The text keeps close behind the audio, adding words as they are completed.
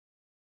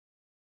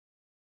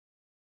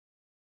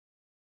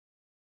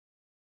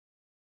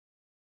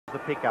The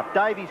pickup.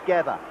 Davies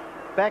gather.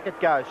 Back it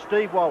goes.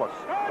 Steve Wallace.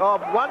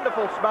 Oh,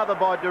 wonderful smother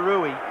by Da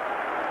Rui.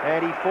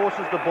 And he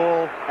forces the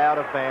ball out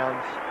of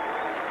bounds,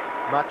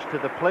 much to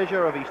the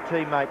pleasure of his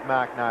teammate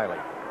Mark Nayley.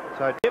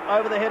 So tip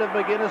over the head of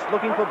McGuinness,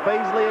 looking for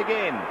Beasley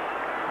again.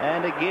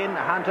 And again,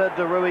 Hunter,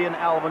 Da Rui and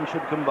Alvin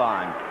should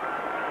combine.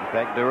 In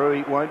fact, Da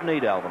Rui won't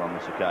need Alvin on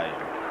this occasion.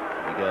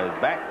 He goes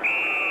back.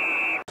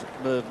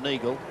 Merv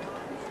Neagle.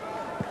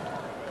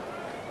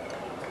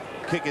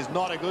 Kick is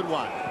not a good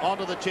one.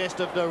 Onto the chest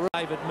of Da Rui.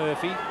 David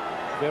Murphy,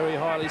 very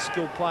highly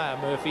skilled player.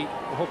 Murphy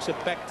hooks it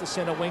back to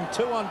centre wing.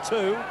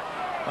 2-on-2.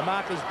 The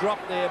mark is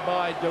dropped there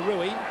by Da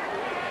Rui.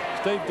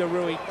 Steve Da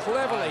Rui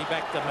cleverly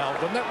back to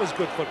Meldrum. That was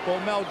good football.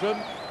 Meldrum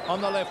on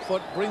the left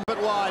foot. Brings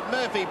it wide.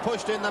 Murphy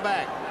pushed in the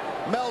back.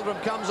 Meldrum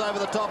comes over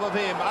the top of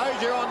him.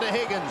 Ogier on to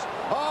Higgins.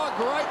 Oh,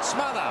 great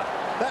smother.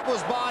 That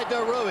was by Da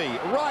Rui.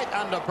 Right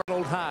under.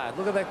 Hard.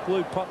 Look at that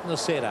blue pot in the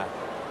centre.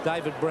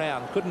 David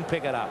Brown couldn't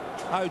pick it up.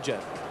 Ogier.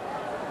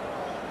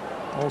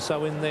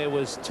 Also in there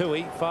was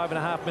Tui.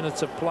 5.5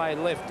 minutes of play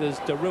left as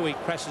Da Rui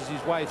crashes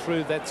his way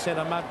through that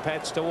centre mud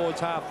patch towards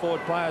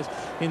half-forward players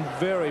in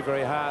very,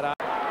 very hard.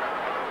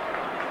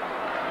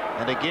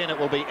 And again it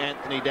will be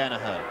Anthony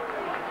Danaher.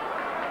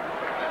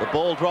 The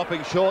ball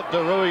dropping short. Da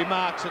Rui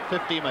marks at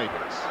 50 metres.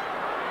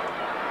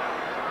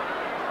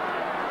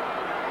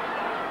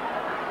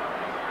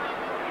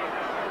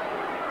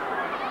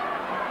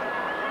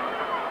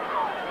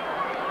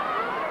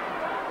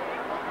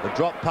 The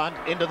drop punt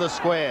into the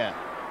square.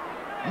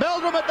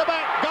 Meldrum at the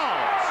back,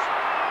 goals.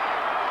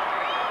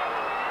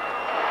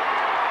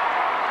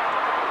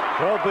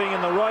 Well, being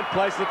in the right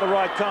place at the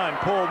right time,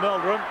 Paul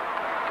Meldrum.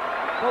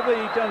 Probably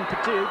done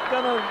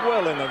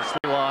well in this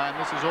line.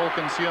 This is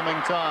all-consuming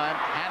time.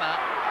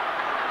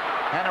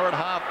 Hannah at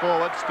half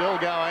forward,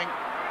 still going.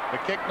 The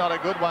kick not a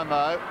good one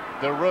though.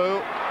 Da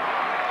Rui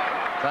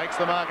takes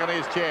the mark on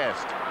his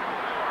chest.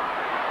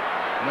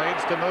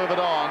 Needs to move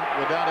it on.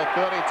 We're down to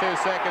 32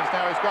 seconds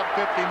now. He's got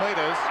 50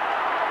 metres,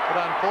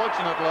 but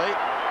unfortunately,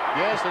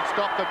 yes, it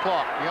stopped the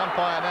clock. The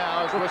umpire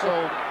now has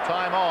whistled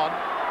time on.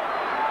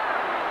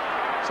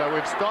 So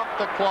we've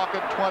stopped the clock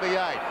at 28.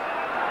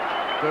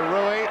 Da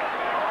Rui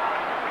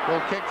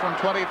will kick from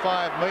 25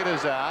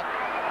 metres out.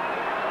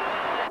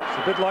 It's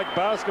a bit like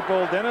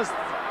basketball, Dennis.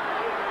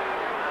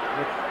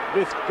 With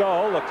this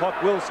goal, the clock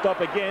will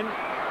stop again.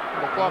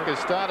 The clock has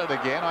started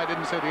again. I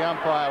didn't see the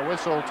umpire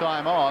whistle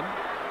time on.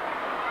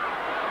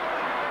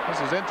 This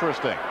is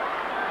interesting.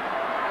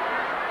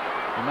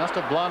 He must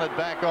have blown it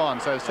back on.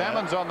 So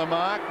Salmon's on the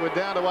mark. We're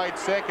down to 8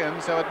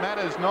 seconds. So it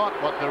matters not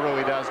what Da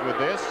Rui does with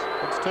this.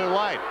 It's too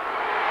late.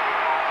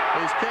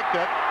 He's kicked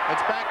it.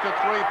 It's back to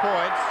 3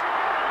 points.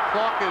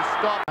 Clock is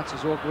stopped.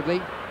 Bounces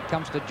awkwardly.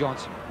 Comes to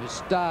Johnson, who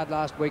starred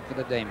last week for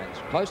the Demons.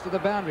 Close to the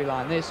boundary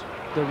line. This,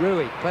 Da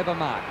Rui, clever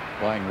mark.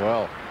 Playing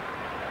well.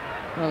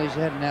 Well, he's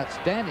had an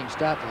outstanding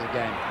start to the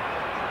game.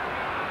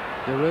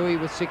 Da Rui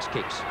with 6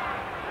 kicks.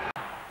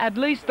 At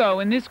least, though,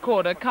 in this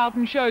quarter,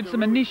 Carlton showed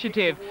some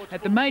initiative.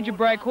 At the major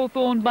break,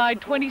 Hawthorn by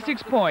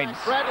 26 points.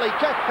 Bradley,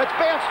 it's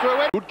bounced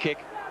through it. Good kick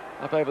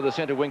up over the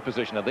centre wing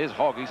position. Now there's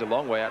Hogg. He's a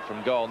long way out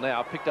from goal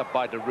now. Picked up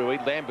by Da Rui.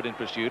 Lambert in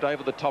pursuit.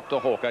 Over the top to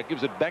Hawker.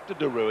 Gives it back to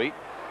Da Rui.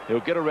 He'll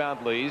get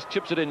around Lees.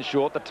 Chips it in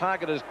short. The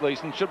target is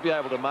Gleeson. Should be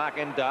able to mark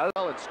and does.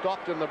 Well, it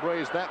stopped in the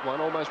breeze. That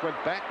one almost went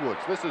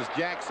backwards. This is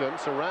Jackson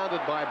surrounded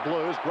by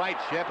Blues. Great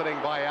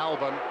shepherding by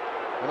Alvin.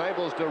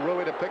 Enables Da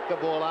Rui to pick the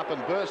ball up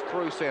and burst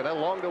through centre,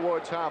 long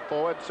towards half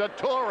forward.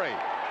 Satori,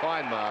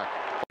 fine mark.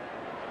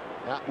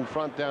 Out in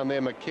front down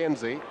there,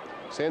 McKenzie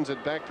sends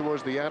it back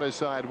towards the outer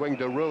side wing.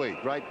 Da Rui,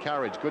 great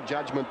courage, good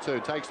judgment too.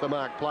 Takes the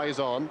mark, plays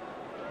on,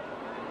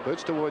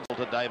 boots towards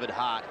to David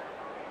Hart.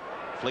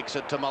 Flicks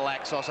it to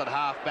Malaxos at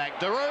half back.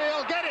 Da Rui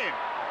will get him.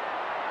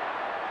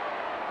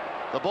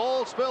 The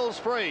ball spills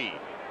free.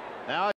 Now